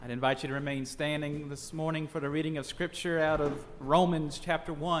I'd invite you to remain standing this morning for the reading of Scripture out of Romans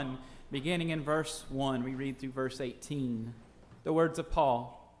chapter 1, beginning in verse 1. We read through verse 18. The words of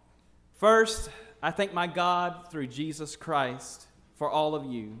Paul. First, I thank my God through Jesus Christ for all of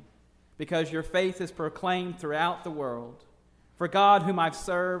you, because your faith is proclaimed throughout the world. For God, whom I've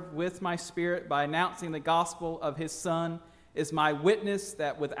served with my spirit by announcing the gospel of his Son, is my witness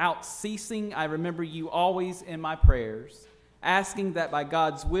that without ceasing I remember you always in my prayers, asking that by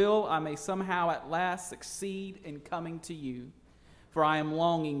God's will I may somehow at last succeed in coming to you. For I am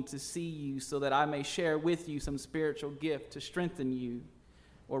longing to see you so that I may share with you some spiritual gift to strengthen you,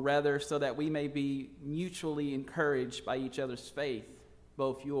 or rather so that we may be mutually encouraged by each other's faith,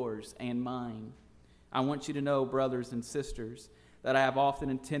 both yours and mine. I want you to know, brothers and sisters, that I have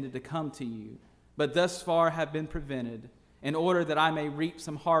often intended to come to you, but thus far have been prevented, in order that I may reap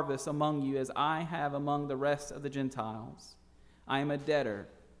some harvest among you as I have among the rest of the Gentiles. I am a debtor,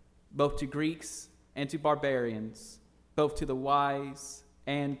 both to Greeks and to barbarians, both to the wise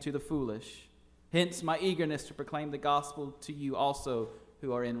and to the foolish. Hence my eagerness to proclaim the gospel to you also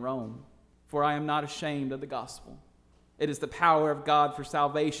who are in Rome. For I am not ashamed of the gospel. It is the power of God for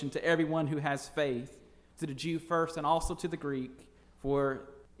salvation to everyone who has faith, to the Jew first and also to the Greek. For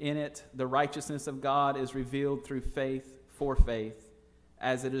in it the righteousness of God is revealed through faith for faith,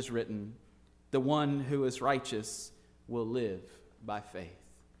 as it is written, the one who is righteous will live by faith.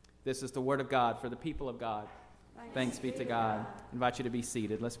 This is the word of God for the people of God. Thanks be to God. I invite you to be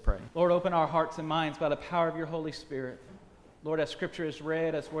seated. Let's pray. Lord, open our hearts and minds by the power of your Holy Spirit. Lord, as Scripture is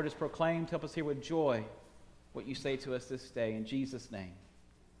read, as word is proclaimed, help us hear with joy what you say to us this day. In Jesus' name,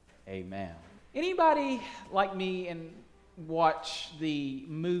 amen. Anybody like me and watch the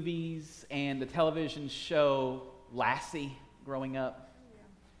movies and the television show Lassie growing up?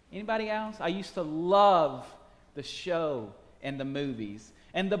 Anybody else? I used to love the show and the movies.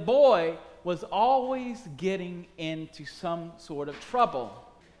 And the boy was always getting into some sort of trouble.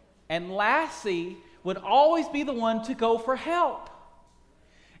 And Lassie would always be the one to go for help.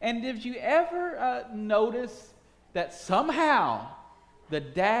 And did you ever notice that somehow the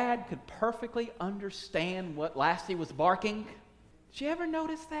dad could perfectly understand what Lassie was barking? Did you ever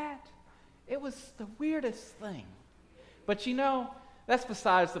notice that? It was the weirdest thing. But you know, that's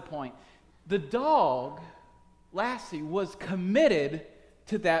besides the point. The dog, Lassie, was committed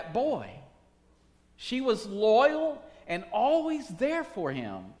to that boy. She was loyal and always there for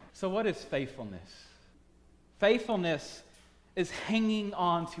him. So what is faithfulness? Faithfulness is hanging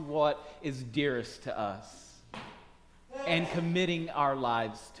on to what is dearest to us and committing our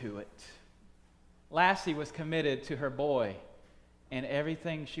lives to it. Lassie was committed to her boy, and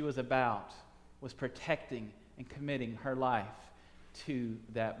everything she was about was protecting and committing her life to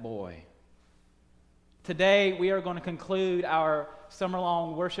that boy. Today, we are going to conclude our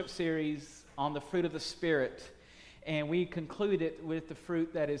summer-long worship series on the fruit of the Spirit, and we conclude it with the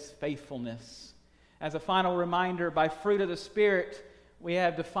fruit that is faithfulness. As a final reminder, by fruit of the Spirit, we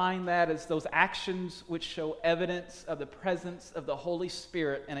have defined that as those actions which show evidence of the presence of the Holy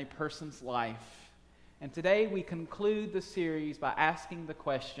Spirit in a person's life. And today, we conclude the series by asking the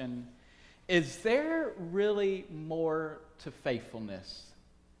question, is there really more to faithfulness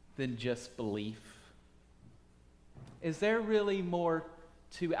than just belief? Is there really more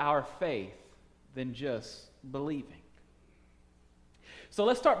to our faith than just believing? So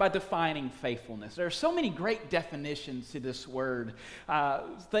let's start by defining faithfulness. There are so many great definitions to this word.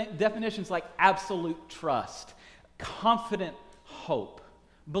 Definitions like absolute trust, confident hope,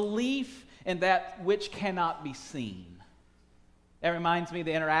 belief in that which cannot be seen. That reminds me of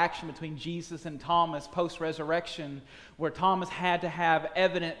the interaction between Jesus and Thomas post-resurrection, where Thomas had to have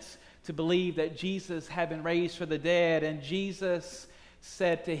evidence to believe that Jesus had been raised from the dead. And Jesus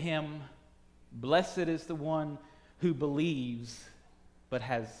said to him, "Blessed is the one who believes but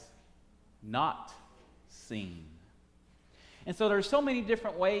has not seen." And so there are so many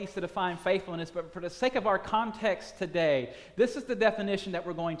different ways to define faithfulness, but for the sake of our context today, this is the definition that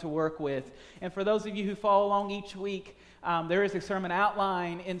we're going to work with. And for those of you who follow along each week, there is a sermon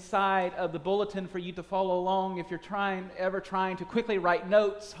outline inside of the bulletin for you to follow along. If you're ever trying to quickly write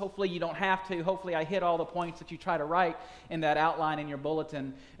notes, hopefully you don't have to. Hopefully I hit all the points that you try to write in that outline in your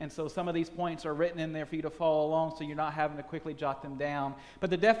bulletin. And so some of these points are written in there for you to follow along, so you're not having to quickly jot them down. But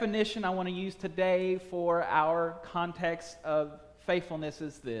the definition I want to use today for our context of faithfulness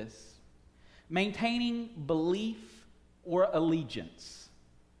is this: maintaining belief or allegiance,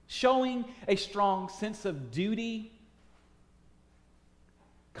 showing a strong sense of duty,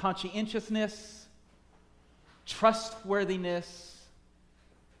 conscientiousness, trustworthiness,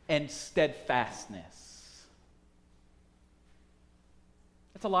 and steadfastness.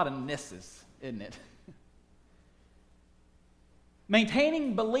 That's a lot of nisses, isn't it?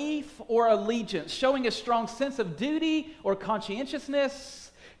 Maintaining belief or allegiance, showing a strong sense of duty or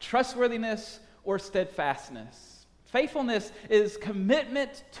conscientiousness, trustworthiness or steadfastness. Faithfulness is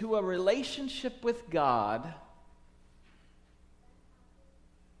commitment to a relationship with God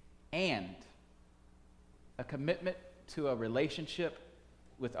and a commitment to a relationship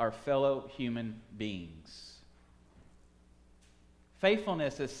with our fellow human beings.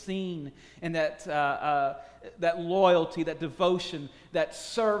 Faithfulness is seen in that loyalty, that devotion, that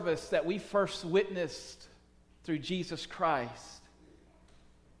service that we first witnessed through Jesus Christ.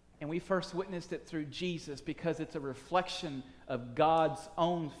 And we first witnessed it through Jesus because it's a reflection of God's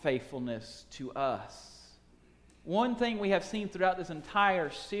own faithfulness to us. One thing we have seen throughout this entire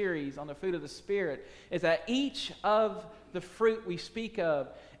series on the fruit of the Spirit is that each of the fruit we speak of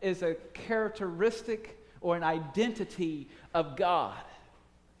is a characteristic or an identity of God.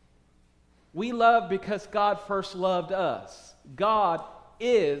 We love because God first loved us. God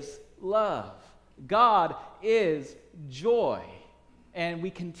is love. God is joy. And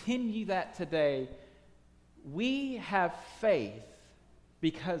we continue that today. We have faith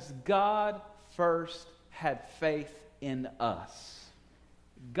because God first had faith in us.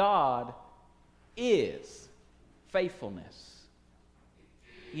 God is faithfulness.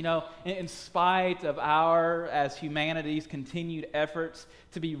 You know, in spite of our, as humanity's continued efforts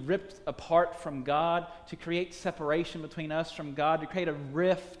to be ripped apart from God, to create separation between us from God, to create a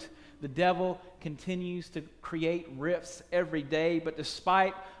rift, the devil continues to create rifts every day. But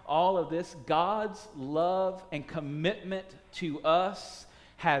despite all of this, God's love and commitment to us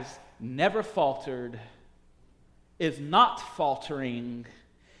has never faltered, is not faltering,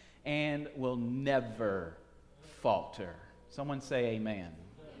 and will never falter. Someone say amen.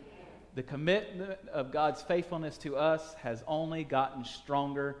 The commitment of God's faithfulness to us has only gotten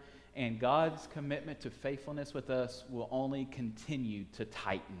stronger, and God's commitment to faithfulness with us will only continue to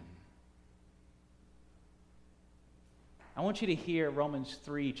tighten. I want you to hear Romans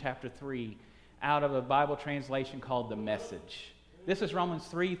 3, chapter 3, out of a Bible translation called The Message. This is Romans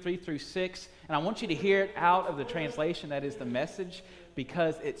 3 through 6, and I want you to hear it out of the translation that is The Message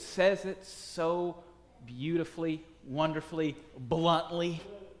because it says it so beautifully, wonderfully, bluntly,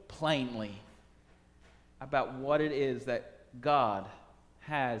 plainly about what it is that God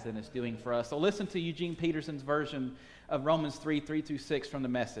has and is doing for us. So listen to Eugene Peterson's version of Romans 3 through 6 from The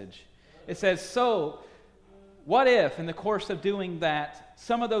Message. It says, so what if in the course of doing that,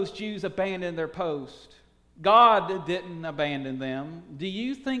 some of those Jews abandoned their post? God didn't abandon them. Do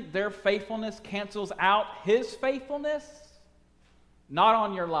you think their faithfulness cancels out His faithfulness? Not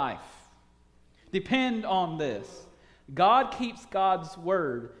on your life. Depend on this. God keeps God's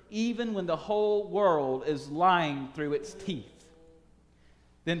word even when the whole world is lying through its teeth.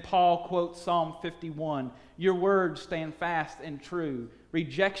 Then Paul quotes Psalm 51, your words stand fast and true.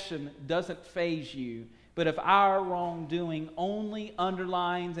 Rejection doesn't faze you. But if our wrongdoing only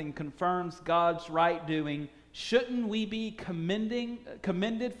underlines and confirms God's right doing, shouldn't we be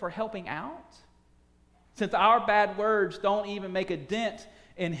commended for helping out? Since our bad words don't even make a dent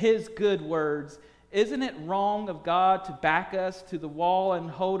in His good words, isn't it wrong of God to back us to the wall and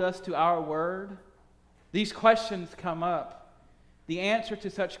hold us to our word? These questions come up. The answer to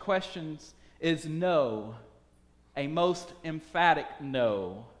such questions is no, a most emphatic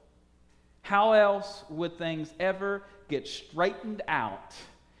no. How else would things ever get straightened out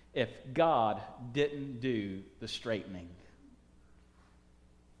if God didn't do the straightening?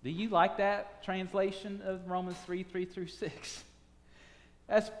 Do you like that translation of Romans 3 through 6?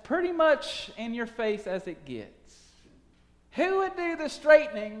 That's pretty much in your face as it gets. Who would do the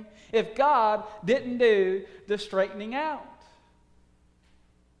straightening if God didn't do the straightening out?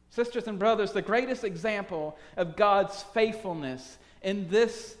 Sisters and brothers, the greatest example of God's faithfulness in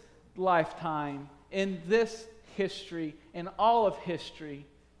this lifetime, in this history, in all of history,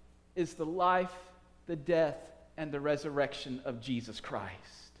 is the life, the death, and the resurrection of Jesus Christ.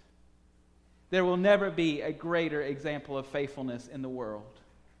 There will never be a greater example of faithfulness in the world.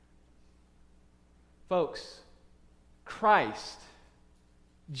 Folks, Christ,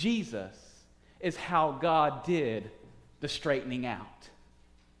 Jesus, is how God did the straightening out.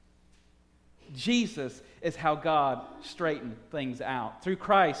 Jesus is how God straightened things out. Through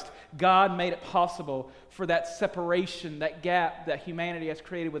Christ, God made it possible for that separation, that gap that humanity has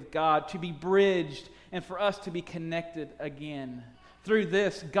created with God to be bridged and for us to be connected again. Through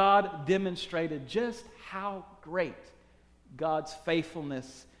this, God demonstrated just how great God's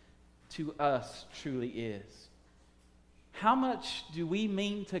faithfulness to us truly is. How much do we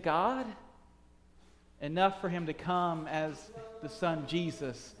mean to God? enough for him to come as the Son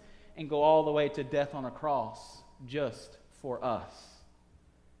Jesus and go all the way to death on a cross just for us.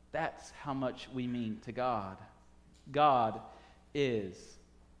 That's how much we mean to God. God is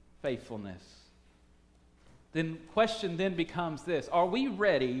faithfulness. Then question then becomes this: are we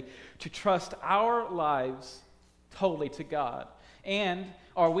ready to trust our lives totally to God? And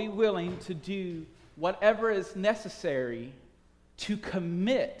are we willing to do whatever is necessary to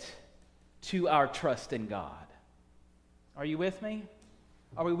commit to our trust in God? Are you with me?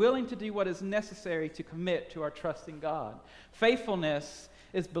 Are we willing to do what is necessary to commit to our trust in God? Faithfulness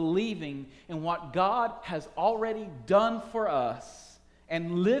is believing in what God has already done for us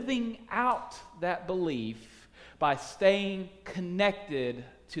and living out that belief by staying connected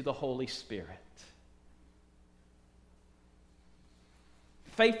to the Holy Spirit.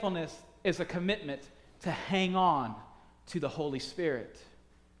 Faithfulness is a commitment to hang on to the Holy Spirit.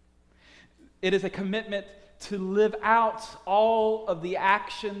 It is a commitment to live out all of the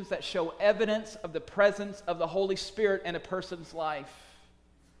actions that show evidence of the presence of the Holy Spirit in a person's life.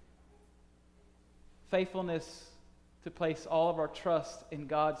 Faithfulness to place all of our trust in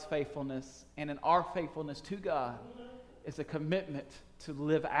God's faithfulness and in our faithfulness to God is a commitment to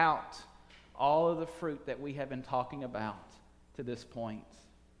live out all of the fruit that we have been talking about to this point.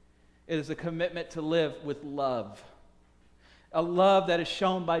 It is a commitment to live with love. A love that is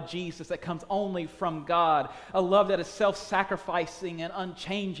shown by Jesus, that comes only from God. A love that is self-sacrificing and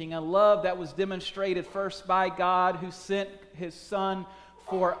unchanging. A love that was demonstrated first by God, who sent his Son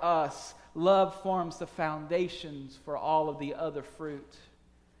for us. Love forms the foundations for all of the other fruit.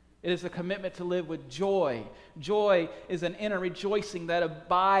 It is a commitment to live with joy. Joy is an inner rejoicing that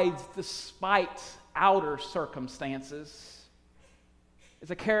abides despite outer circumstances.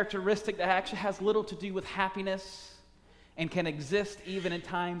 It's a characteristic that actually has little to do with happiness and can exist even in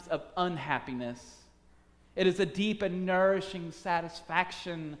times of unhappiness. It is a deep and nourishing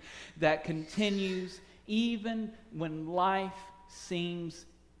satisfaction that continues even when life seems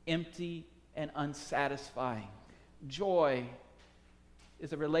empty and unsatisfying. Joy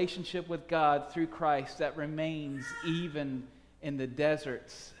is a relationship with God through Christ that remains even in the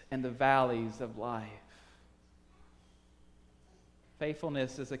deserts and the valleys of life.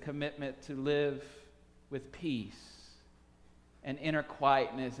 Faithfulness is a commitment to live with peace and inner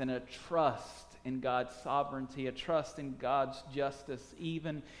quietness and a trust in God's sovereignty, a trust in God's justice,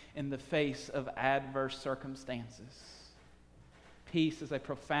 even in the face of adverse circumstances. Peace is a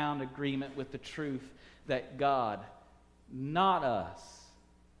profound agreement with the truth that God, not us,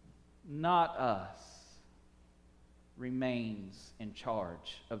 remains in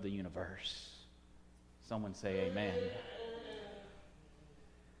charge of the universe. Someone say amen.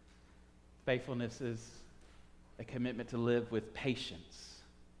 Faithfulness is a commitment to live with patience.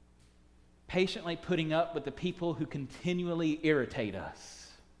 Patiently putting up with the people who continually irritate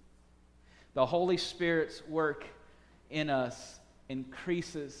us. The Holy Spirit's work in us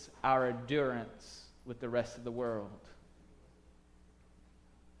increases our endurance with the rest of the world.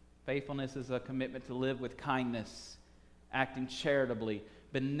 Faithfulness is a commitment to live with kindness, acting charitably,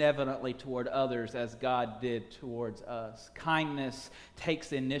 benevolently toward others as God did towards us. Kindness takes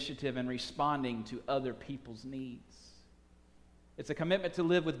the initiative in responding to other people's needs. It's a commitment to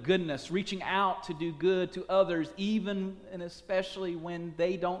live with goodness, reaching out to do good to others, even and especially when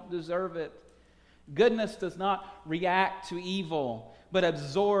they don't deserve it. Goodness does not react to evil, but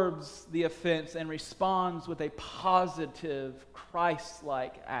absorbs the offense and responds with a positive,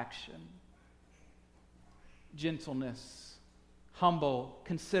 Christ-like action. Gentleness, humble,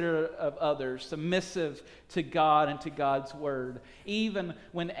 considerate of others, submissive to God and to God's word. Even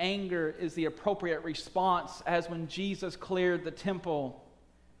when anger is the appropriate response, as when Jesus cleared the temple,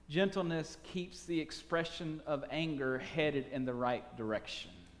 gentleness keeps the expression of anger headed in the right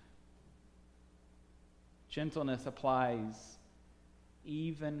direction. Gentleness applies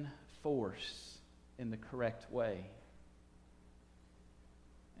even force in the correct way.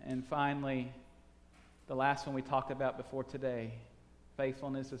 And finally, the last one we talked about before today,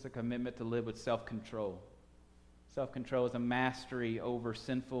 faithfulness is a commitment to live with self-control. Self-control is a mastery over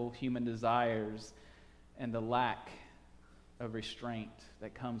sinful human desires and the lack of restraint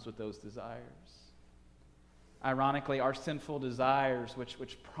that comes with those desires. Ironically, our sinful desires,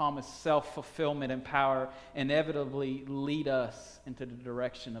 which promise self-fulfillment and power, inevitably lead us into the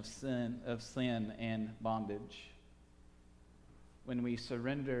direction of sin and bondage. When we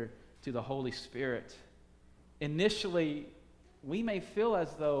surrender to the Holy Spirit, initially, we may feel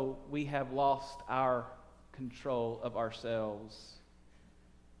as though we have lost our control of ourselves,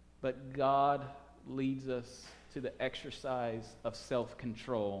 but God leads us to the exercise of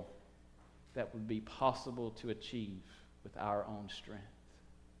self-control that would be possible to achieve with our own strength.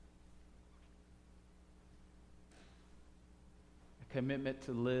 A commitment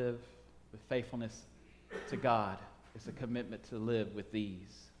to live with faithfulness to God is a commitment to live with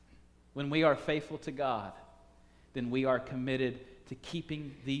these. When we are faithful to God, then we are committed to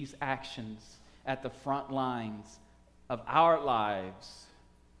keeping these actions at the front lines of our lives.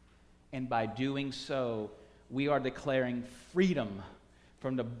 And by doing so, we are declaring freedom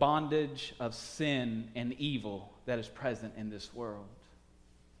from the bondage of sin and evil that is present in this world.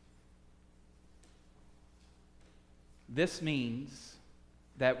 This means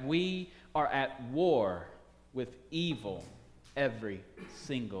that we are at war with evil every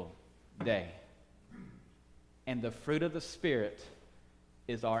single day. And the fruit of the Spirit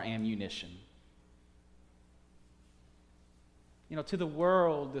is our ammunition. You know, to the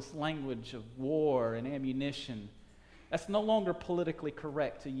world, this language of war and ammunition, that's no longer politically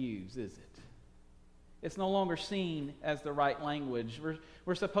correct to use, is it? It's no longer seen as the right language.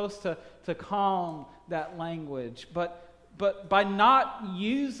 We're supposed to calm that language. But by not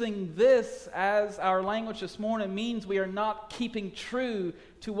using this as our language this morning means we are not keeping true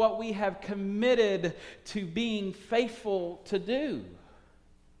to what we have committed to being faithful to do.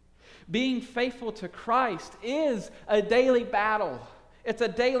 Being faithful to Christ is a daily battle. It's a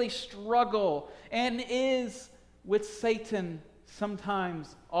daily struggle and is, with Satan,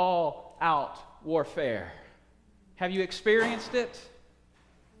 sometimes all-out warfare. Have you experienced it?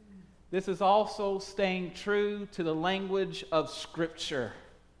 This is also staying true to the language of Scripture.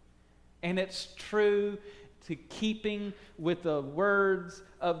 And it's true to keeping with the words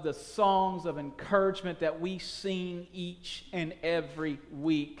of the songs of encouragement that we sing each and every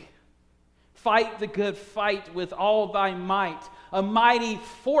week. Fight the good fight with all thy might. A mighty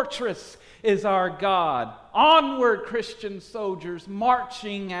fortress is our God. Onward, Christian soldiers,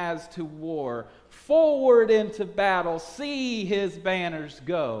 marching as to war. Forward into battle, see his banners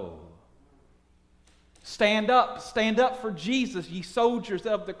go. Stand up for Jesus, ye soldiers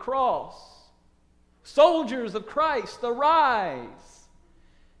of the cross. Soldiers of Christ, arise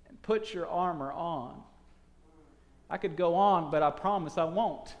and put your armor on. I could go on, but I promise I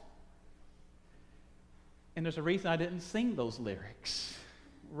won't. And there's a reason I didn't sing those lyrics.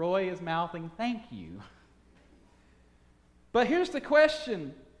 Roy is mouthing, thank you. But here's the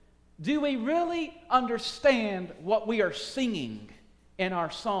question. Do we really understand what we are singing in our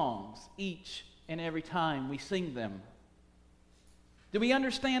songs each and every time we sing them? Do we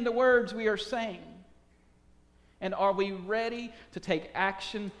understand the words we are saying? And are we ready to take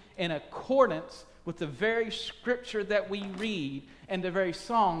action in accordance with the very Scripture that we read and the very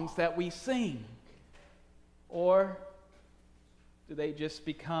songs that we sing? Or do they just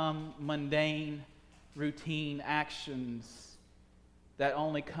become mundane, routine actions that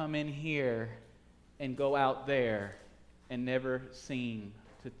only come in here and go out there and never seem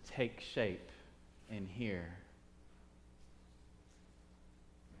to take shape in here?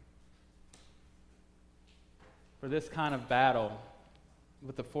 For this kind of battle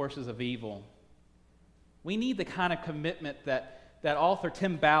with the forces of evil, we need the kind of commitment that author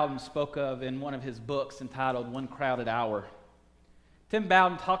Tim Bowden spoke of in one of his books entitled One Crowded Hour. Tim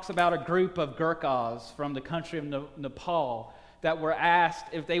Bowden talks about a group of Gurkhas from the country of Nepal that were asked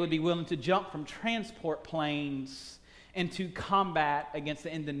if they would be willing to jump from transport planes into combat against the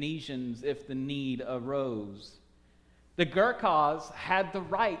Indonesians if the need arose. The Gurkhas had the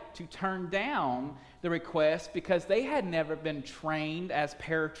right to turn down the request because they had never been trained as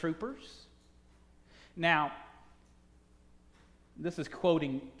paratroopers. Now, this is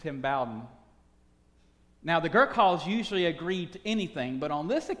quoting Tim Bowden. Now, the Gurkhas usually agreed to anything, but on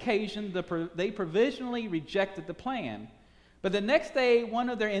this occasion, they provisionally rejected the plan. But the next day, one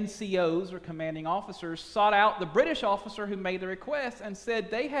of their NCOs, or commanding officers, sought out the British officer who made the request and said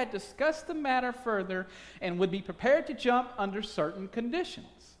they had discussed the matter further and would be prepared to jump under certain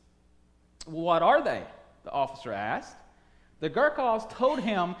conditions. What are they? The officer asked. The Gurkhas told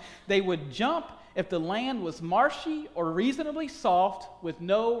him they would jump if the land was marshy or reasonably soft with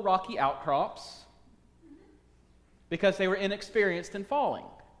no rocky outcrops, because they were inexperienced in falling.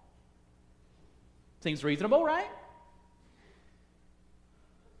 Seems reasonable, right?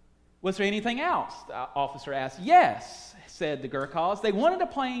 Was there anything else? The officer asked. Yes, said the Gurkhas. They wanted a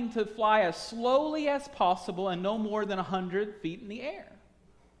plane to fly as slowly as possible and no more than 100 feet in the air.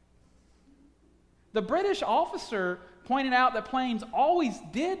 The British officer pointed out that planes always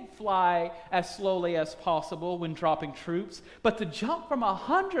did fly as slowly as possible when dropping troops, but to jump from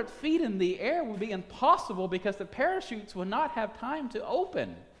 100 feet in the air would be impossible because the parachutes would not have time to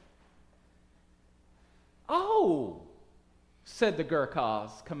open. Oh, said the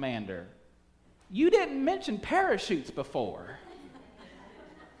Gurkhas commander, You didn't mention parachutes before.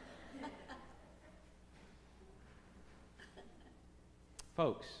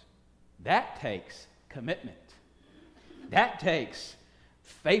 Folks, that takes commitment. That takes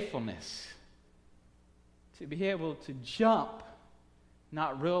faithfulness. To be able to jump,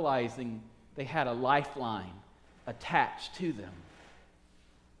 not realizing they had a lifeline attached to them.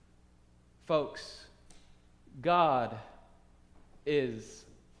 Folks, God is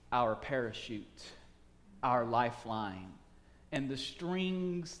our parachute, our lifeline. And the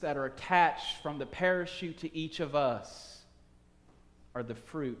strings that are attached from the parachute to each of us are the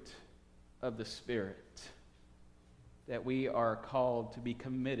fruit of the Spirit that we are called to be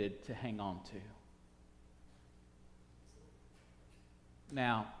committed to hang on to.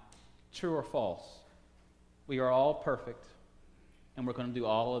 Now, true or false? We are all perfect, and we're going to do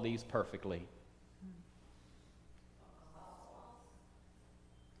all of these perfectly.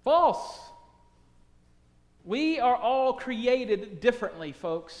 False. We are all created differently,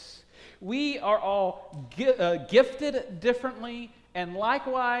 folks. We are all gifted differently, and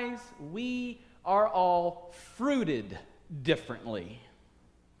likewise, we are all fruited differently.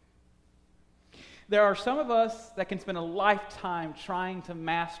 There are some of us that can spend a lifetime trying to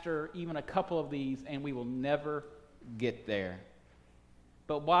master even a couple of these, and we will never get there.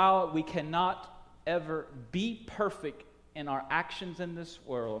 But while we cannot ever be perfect in our actions in this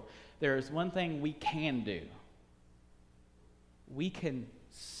world, there is one thing we can do. We can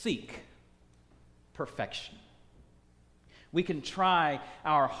seek perfection. We can try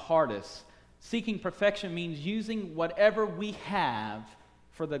our hardest. Seeking perfection means using whatever we have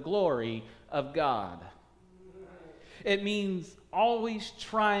for the glory of God. It means always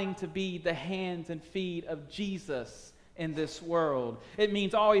trying to be the hands and feet of Jesus in this world. It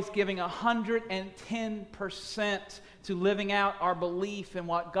means always giving 110% to living out our belief in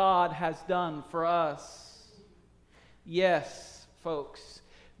what God has done for us. Yes, folks,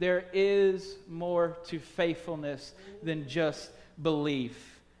 there is more to faithfulness than just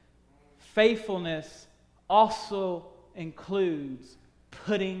belief. Faithfulness also includes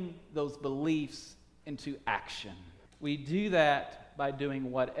putting those beliefs into action. We do that by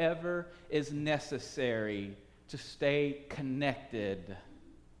doing whatever is necessary to stay connected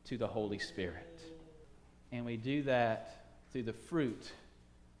to the Holy Spirit. And we do that through the fruit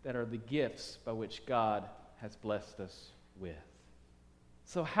that are the gifts by which God has blessed us with.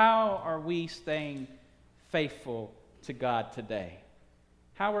 So how are we staying faithful to God today?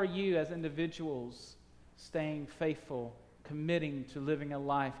 How are you as individuals staying faithful, committing to living a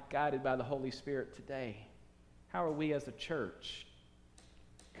life guided by the Holy Spirit today? How are we as a church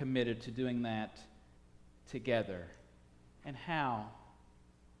committed to doing that together? And how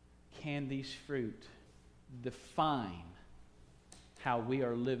can these fruit define how we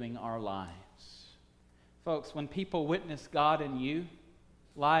are living our lives? Folks, when people witness God in you,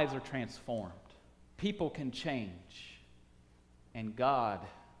 lives are transformed. People can change. And God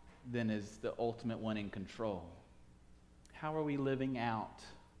then is the ultimate one in control. How are we living out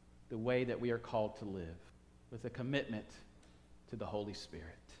the way that we are called to live? With a commitment to the Holy Spirit.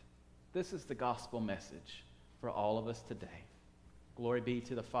 This is the gospel message for all of us today. Glory be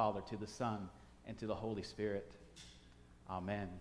to the Father, to the Son, and to the Holy Spirit. Amen.